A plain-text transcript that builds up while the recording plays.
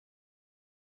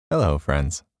Hello,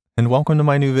 friends, and welcome to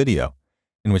my new video,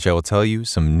 in which I will tell you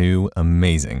some new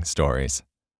amazing stories.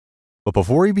 But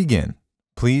before we begin,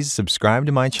 please subscribe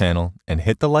to my channel and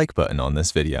hit the like button on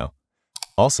this video.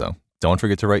 Also, don't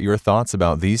forget to write your thoughts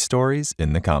about these stories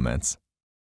in the comments.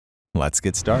 Let's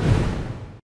get started.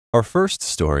 Our first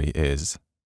story is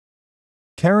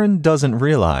Karen Doesn't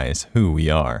Realize Who We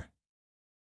Are.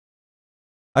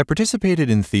 I participated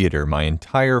in theater my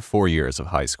entire 4 years of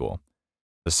high school.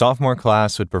 The sophomore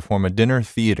class would perform a dinner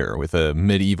theater with a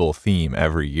medieval theme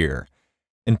every year,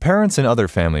 and parents and other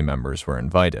family members were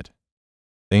invited.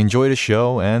 They enjoyed a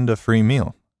show and a free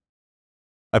meal.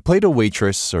 I played a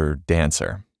waitress or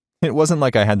dancer. It wasn't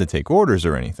like I had to take orders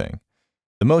or anything.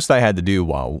 The most I had to do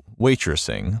while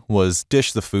waitressing was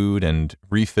dish the food and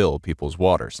refill people's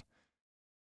waters.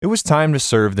 It was time to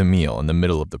serve the meal in the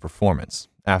middle of the performance,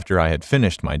 after I had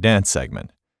finished my dance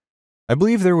segment. I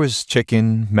believe there was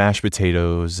chicken, mashed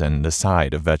potatoes, and a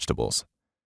side of vegetables.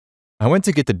 I went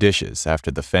to get the dishes after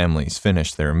the families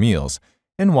finished their meals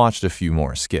and watched a few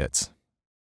more skits.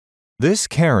 This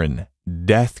Karen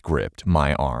death-gripped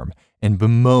my arm and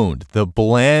bemoaned the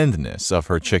blandness of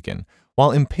her chicken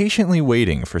while impatiently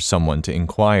waiting for someone to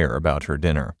inquire about her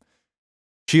dinner.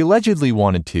 She allegedly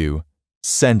wanted to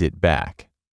send it back.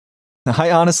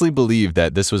 I honestly believed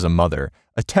that this was a mother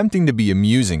attempting to be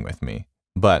amusing with me,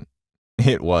 but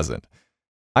it wasn't.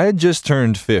 I had just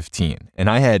turned 15, and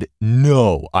I had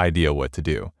no idea what to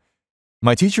do.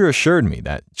 My teacher assured me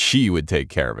that she would take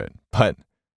care of it, but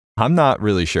I'm not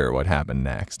really sure what happened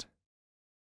next.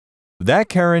 That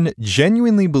Karen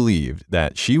genuinely believed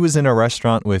that she was in a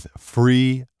restaurant with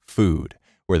free food,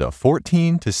 where the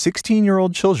 14 to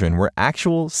 16-year-old children were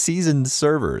actual seasoned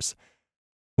servers.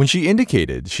 When she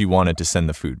indicated she wanted to send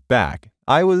the food back,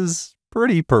 I was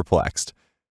pretty perplexed.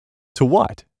 To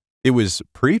what? It was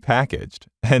pre-packaged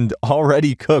and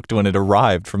already cooked when it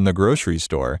arrived from the grocery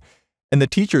store, and the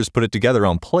teachers put it together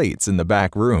on plates in the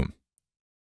back room.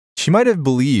 She might have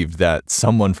believed that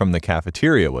someone from the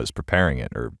cafeteria was preparing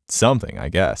it or something, I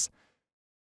guess.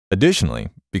 Additionally,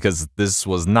 because this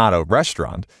was not a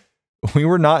restaurant, we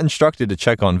were not instructed to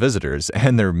check on visitors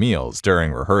and their meals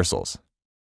during rehearsals.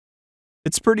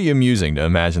 It's pretty amusing to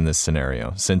imagine this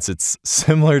scenario, since it's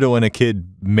similar to when a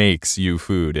kid makes you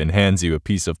food and hands you a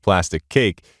piece of plastic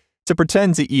cake to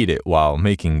pretend to eat it while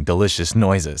making delicious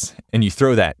noises, and you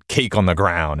throw that cake on the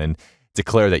ground and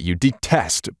declare that you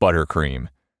detest buttercream.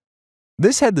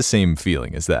 This had the same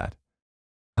feeling as that.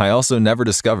 I also never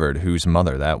discovered whose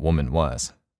mother that woman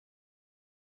was.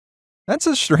 That's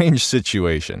a strange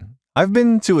situation. I've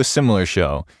been to a similar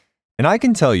show, and I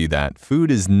can tell you that food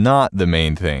is not the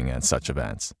main thing at such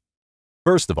events.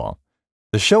 First of all,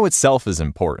 the show itself is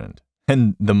important,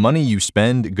 and the money you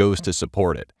spend goes to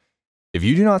support it. If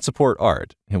you do not support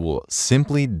art, it will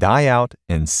simply die out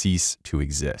and cease to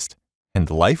exist. And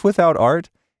life without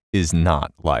art is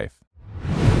not life.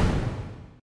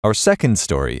 Our second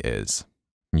story is,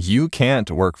 You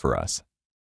Can't Work for Us.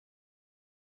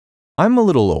 I'm a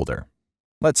little older.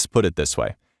 Let's put it this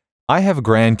way. I have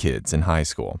grandkids in high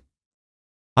school.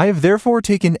 I have therefore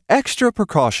taken extra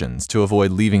precautions to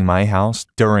avoid leaving my house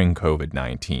during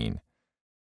COVID-19.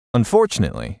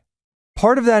 Unfortunately,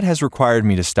 part of that has required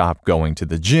me to stop going to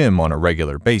the gym on a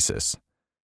regular basis.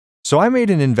 So I made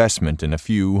an investment in a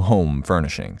few home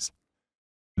furnishings.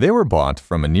 They were bought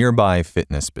from a nearby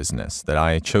fitness business that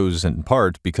I chose in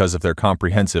part because of their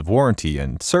comprehensive warranty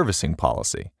and servicing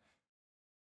policy.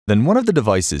 Then one of the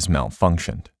devices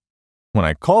malfunctioned. When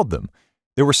I called them,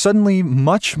 they were suddenly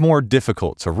much more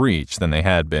difficult to reach than they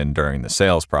had been during the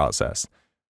sales process.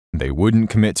 They wouldn't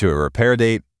commit to a repair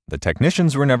date, the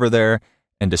technicians were never there,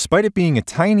 and despite it being a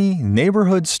tiny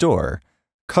neighborhood store,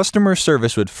 customer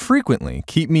service would frequently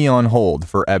keep me on hold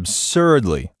for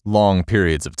absurdly long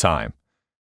periods of time.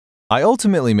 I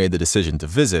ultimately made the decision to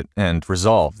visit and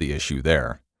resolve the issue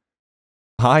there.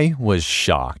 I was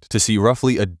shocked to see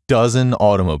roughly a dozen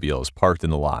automobiles parked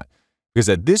in the lot, because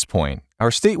at this point,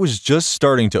 our state was just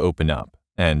starting to open up,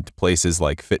 and places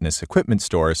like fitness equipment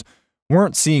stores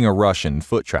weren't seeing a rush in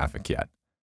foot traffic yet.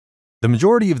 The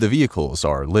majority of the vehicles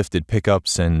are lifted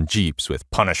pickups and Jeeps with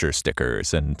Punisher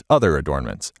stickers and other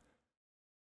adornments.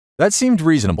 That seemed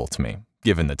reasonable to me,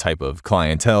 given the type of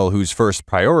clientele whose first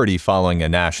priority following a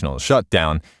national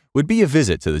shutdown would be a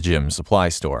visit to the gym supply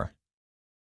store.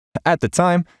 At the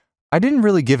time, I didn't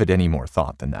really give it any more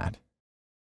thought than that.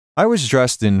 I was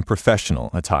dressed in professional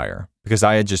attire because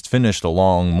I had just finished a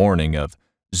long morning of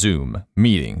Zoom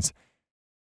meetings.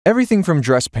 Everything from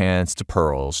dress pants to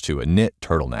pearls to a knit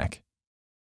turtleneck.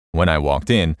 When I walked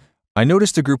in, I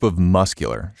noticed a group of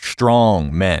muscular,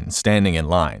 strong men standing in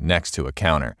line next to a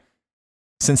counter.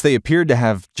 Since they appeared to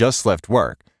have just left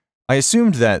work, I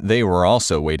assumed that they were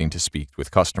also waiting to speak with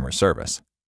customer service.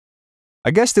 I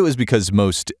guessed it was because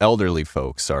most elderly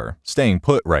folks are staying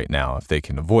put right now if they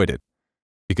can avoid it,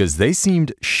 because they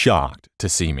seemed shocked to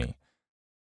see me.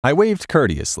 I waved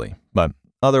courteously, but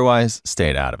otherwise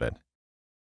stayed out of it.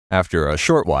 After a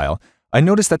short while, I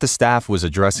noticed that the staff was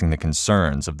addressing the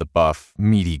concerns of the buff,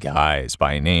 meaty guys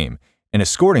by name and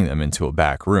escorting them into a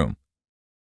back room.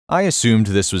 I assumed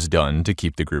this was done to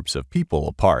keep the groups of people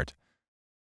apart.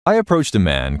 I approached a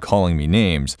man calling me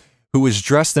names who was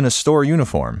dressed in a store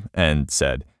uniform and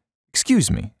said,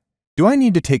 "Excuse me, do I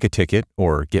need to take a ticket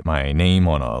or get my name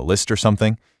on a list or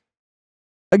something?"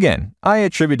 Again, I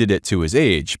attributed it to his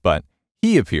age, but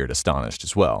he appeared astonished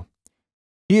as well.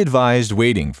 He advised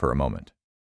waiting for a moment.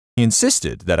 He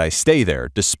insisted that I stay there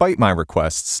despite my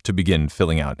requests to begin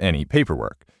filling out any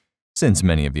paperwork. Since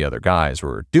many of the other guys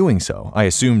were doing so, I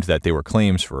assumed that they were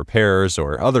claims for repairs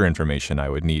or other information I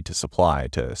would need to supply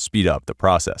to speed up the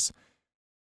process.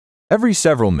 Every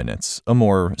several minutes, a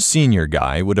more senior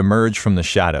guy would emerge from the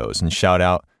shadows and shout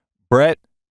out, "Brett,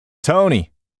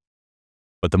 Tony."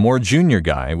 But the more junior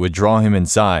guy would draw him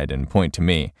inside and point to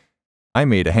me. I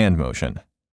made a hand motion.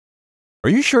 "Are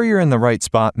you sure you're in the right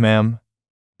spot, ma'am?"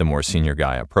 The more senior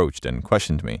guy approached and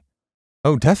questioned me.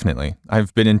 "Oh, definitely.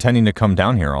 I've been intending to come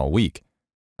down here all week,"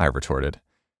 I retorted.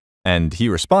 And he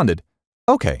responded,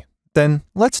 "Okay, then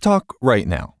let's talk right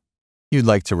now. You'd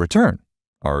like to return.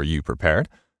 Are you prepared?"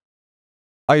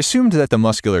 I assumed that the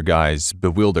muscular guy's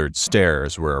bewildered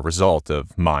stares were a result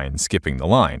of mine skipping the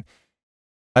line.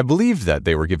 I believed that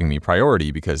they were giving me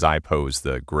priority because I posed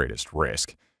the greatest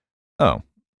risk. "Oh,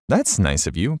 that's nice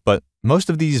of you, but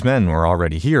most of these men were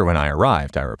already here when I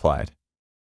arrived," I replied.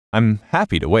 "I'm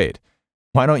happy to wait.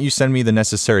 Why don't you send me the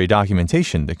necessary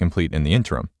documentation to complete in the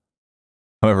interim?"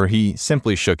 However, he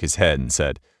simply shook his head and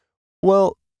said,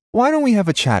 "Well, why don't we have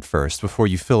a chat first before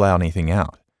you fill anything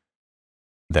out?"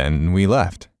 Then we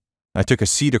left. I took a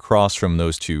seat across from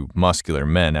those two muscular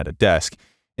men at a desk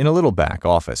in a little back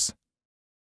office.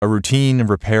 A routine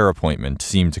repair appointment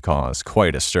seemed to cause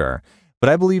quite a stir, but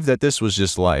I believed that this was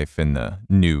just life in the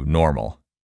new normal.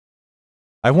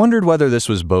 I wondered whether this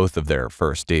was both of their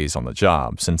first days on the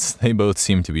job, since they both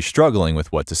seemed to be struggling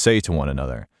with what to say to one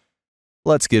another.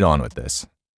 Let's get on with this.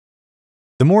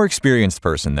 The more experienced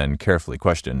person then carefully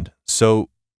questioned, "So,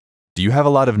 do you have a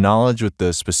lot of knowledge with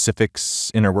the specifics,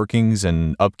 inner workings,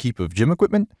 and upkeep of gym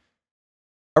equipment?"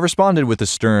 I responded with a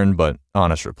stern but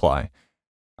honest reply.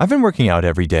 "I've been working out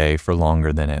every day for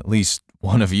longer than at least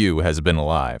one of you has been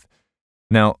alive."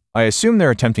 Now, I assume they're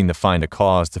attempting to find a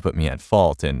cause to put me at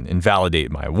fault and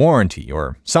invalidate my warranty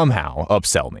or somehow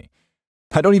upsell me.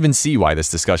 I don't even see why this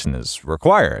discussion is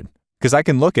required, because I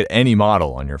can look at any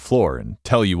model on your floor and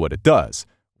tell you what it does,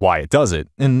 why it does it,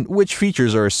 and which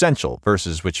features are essential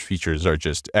versus which features are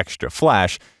just extra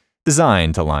flash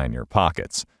designed to line your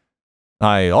pockets.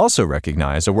 I also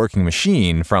recognize a working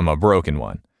machine from a broken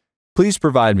one. Please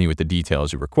provide me with the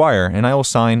details you require, and I will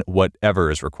sign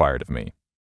whatever is required of me.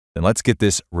 Then let's get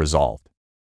this resolved.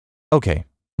 "Okay,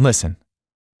 listen.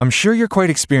 I'm sure you're quite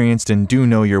experienced and do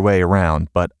know your way around,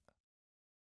 but...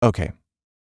 Okay,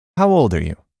 how old are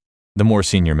you?" the more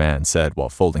senior man said while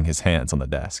folding his hands on the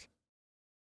desk.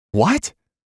 What?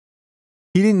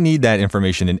 He didn't need that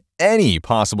information in any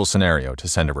possible scenario to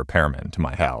send a repairman to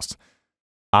my house.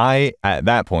 I, at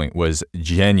that point, was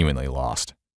genuinely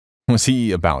lost. Was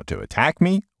he about to attack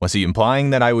me? Was he implying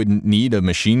that I would need a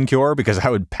machine cure because I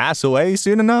would pass away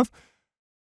soon enough?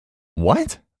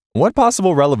 What? What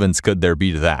possible relevance could there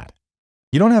be to that?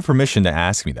 You don't have permission to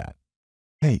ask me that.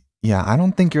 "Hey, yeah, I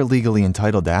don't think you're legally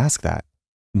entitled to ask that,"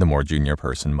 the more junior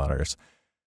person mutters.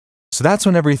 So that's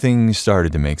when everything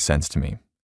started to make sense to me.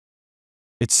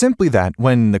 It's simply that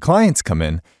when the clients come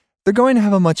in, they're going to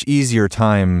have a much easier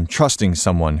time trusting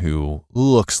someone who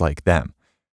looks like them,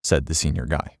 said the senior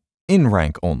guy. In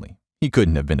rank only. He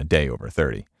couldn't have been a day over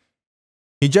 30.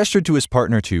 He gestured to his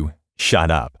partner to shut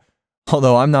up,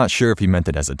 although I'm not sure if he meant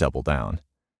it as a double down.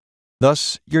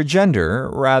 Thus, your gender,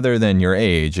 rather than your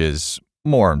age, is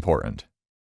more important.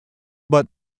 But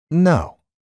no,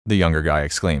 the younger guy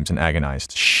exclaims in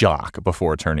agonized shock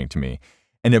before turning to me,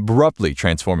 and abruptly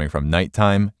transforming from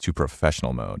nighttime to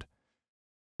professional mode.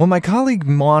 What my colleague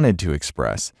wanted to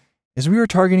express is we were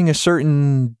targeting a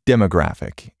certain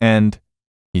demographic, and,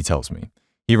 he tells me,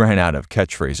 he ran out of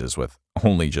catchphrases with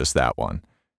only just that one.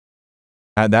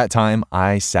 At that time,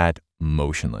 I sat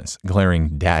motionless,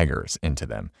 glaring daggers into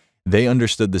them. They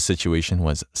understood the situation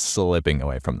was slipping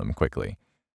away from them quickly.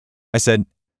 I said,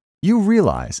 "You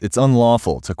realize it's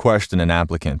unlawful to question an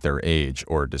applicant their age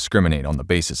or discriminate on the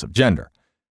basis of gender."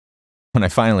 When I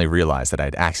finally realized that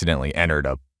I'd accidentally entered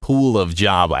a pool of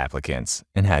job applicants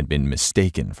and had been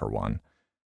mistaken for one.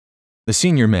 The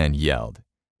senior man yelled,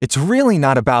 "It's really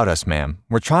not about us, ma'am.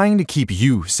 We're trying to keep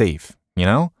you safe, you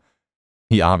know?"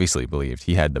 He obviously believed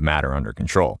he had the matter under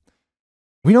control.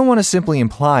 "We don't want to simply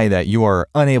imply that you are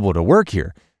unable to work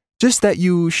here, just that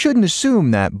you shouldn't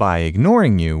assume that by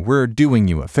ignoring you, we're doing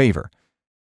you a favor.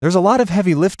 There's a lot of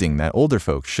heavy lifting that older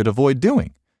folks should avoid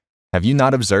doing. Have you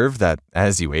not observed that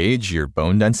as you age, your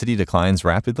bone density declines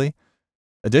rapidly?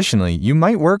 Additionally, you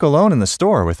might work alone in the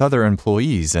store with other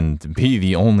employees and be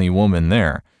the only woman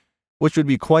there, which would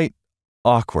be quite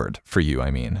awkward for you,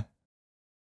 I mean."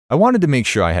 I wanted to make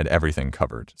sure I had everything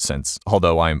covered, since,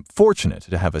 although I'm fortunate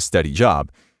to have a steady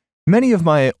job, many of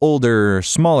my older,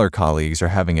 smaller colleagues are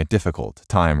having a difficult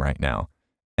time right now,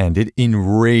 and it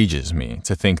enrages me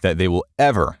to think that they will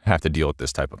ever have to deal with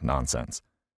this type of nonsense.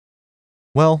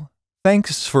 "Well,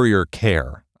 thanks for your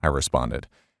care," I responded.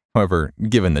 However,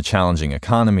 given the challenging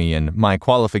economy and my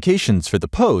qualifications for the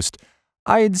post,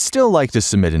 I'd still like to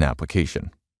submit an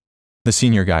application. The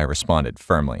senior guy responded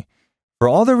firmly, "For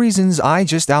all the reasons I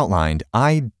just outlined,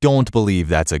 I don't believe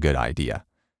that's a good idea."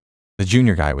 The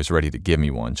junior guy was ready to give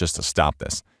me one just to stop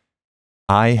this.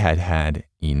 I had had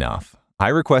enough. I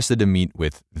requested to meet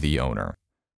with the owner,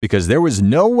 because there was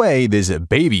no way this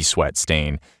baby sweat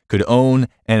stain could own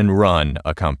and run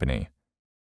a company.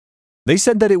 They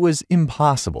said that it was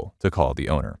impossible to call the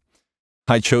owner.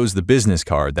 I chose the business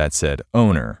card that said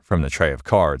owner from the tray of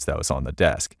cards that was on the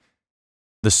desk.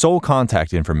 The sole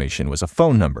contact information was a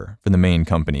phone number for the main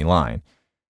company line,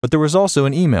 but there was also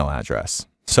an email address,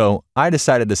 so I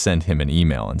decided to send him an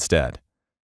email instead.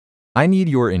 "I need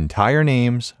your entire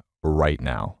names right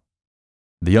now."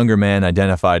 The younger man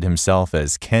identified himself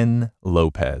as Ken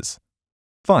Lopez.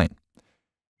 Fine.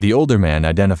 The older man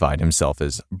identified himself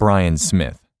as Brian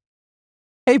Smith.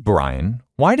 "Hey Brian,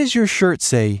 why does your shirt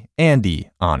say Andy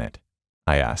on it?"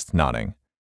 I asked, nodding.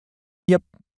 "Yep,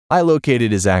 I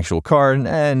located his actual card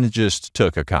and just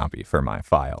took a copy for my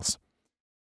files."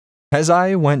 As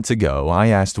I went to go, I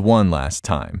asked one last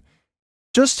time,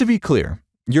 "Just to be clear,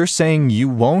 you're saying you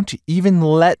won't even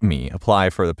let me apply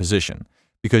for the position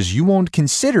because you won't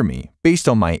consider me based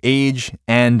on my age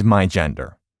and my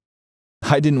gender?"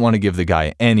 I didn't want to give the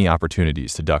guy any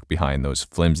opportunities to duck behind those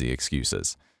flimsy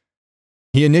excuses.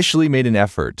 He initially made an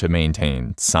effort to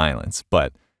maintain silence,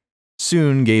 but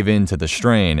soon gave in to the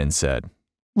strain and said,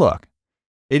 "Look,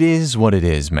 it is what it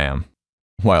is, ma'am,"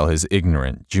 while his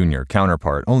ignorant junior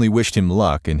counterpart only wished him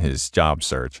luck in his job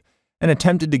search and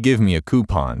attempted to give me a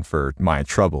coupon for my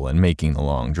trouble in making the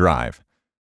long drive.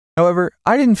 However,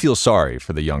 I didn't feel sorry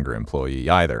for the younger employee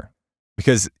either,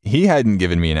 because he hadn't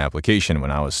given me an application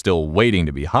when I was still waiting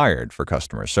to be hired for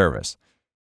customer service.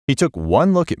 He took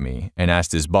one look at me and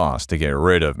asked his boss to get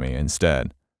rid of me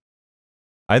instead.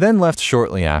 I then left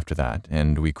shortly after that,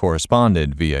 and we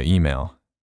corresponded via email.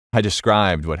 I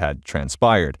described what had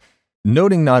transpired,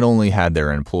 noting not only had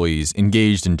their employees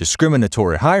engaged in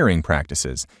discriminatory hiring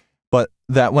practices, but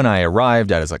that when I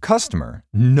arrived as a customer,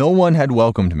 no one had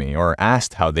welcomed me or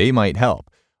asked how they might help,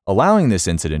 allowing this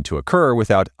incident to occur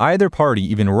without either party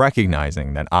even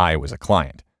recognizing that I was a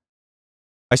client.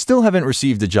 I still haven't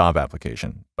received a job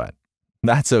application, but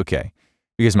that's okay,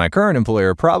 because my current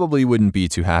employer probably wouldn't be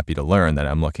too happy to learn that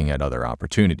I'm looking at other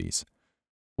opportunities.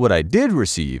 What I did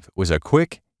receive was a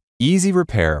quick, easy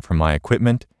repair for my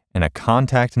equipment and a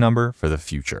contact number for the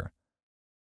future.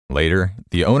 Later,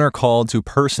 the owner called to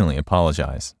personally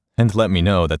apologize and let me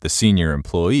know that the senior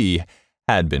employee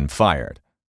had been fired,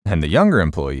 and the younger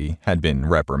employee had been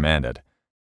reprimanded.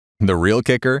 The real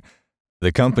kicker,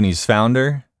 the company's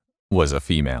founder was a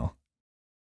female.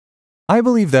 I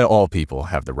believe that all people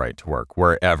have the right to work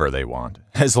wherever they want,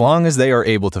 as long as they are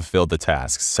able to fill the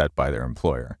tasks set by their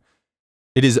employer.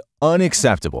 It is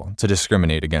unacceptable to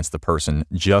discriminate against the person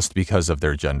just because of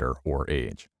their gender or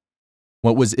age.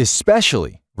 What was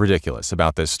especially ridiculous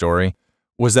about this story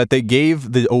was that they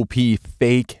gave the OP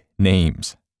fake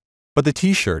names, but the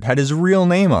t-shirt had his real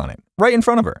name on it, right in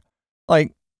front of her.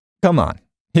 Like, come on.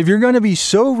 If you're going to be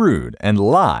so rude and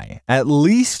lie, at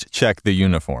least check the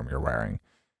uniform you're wearing.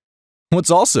 What's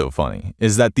also funny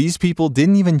is that these people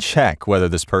didn't even check whether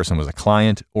this person was a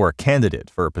client or a candidate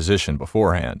for a position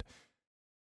beforehand.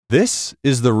 This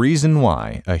is the reason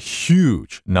why a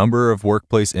huge number of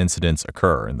workplace incidents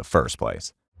occur in the first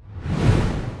place.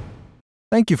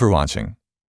 Thank you for watching.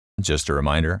 Just a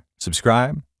reminder,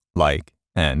 subscribe, like,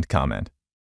 and comment.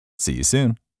 See you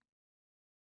soon.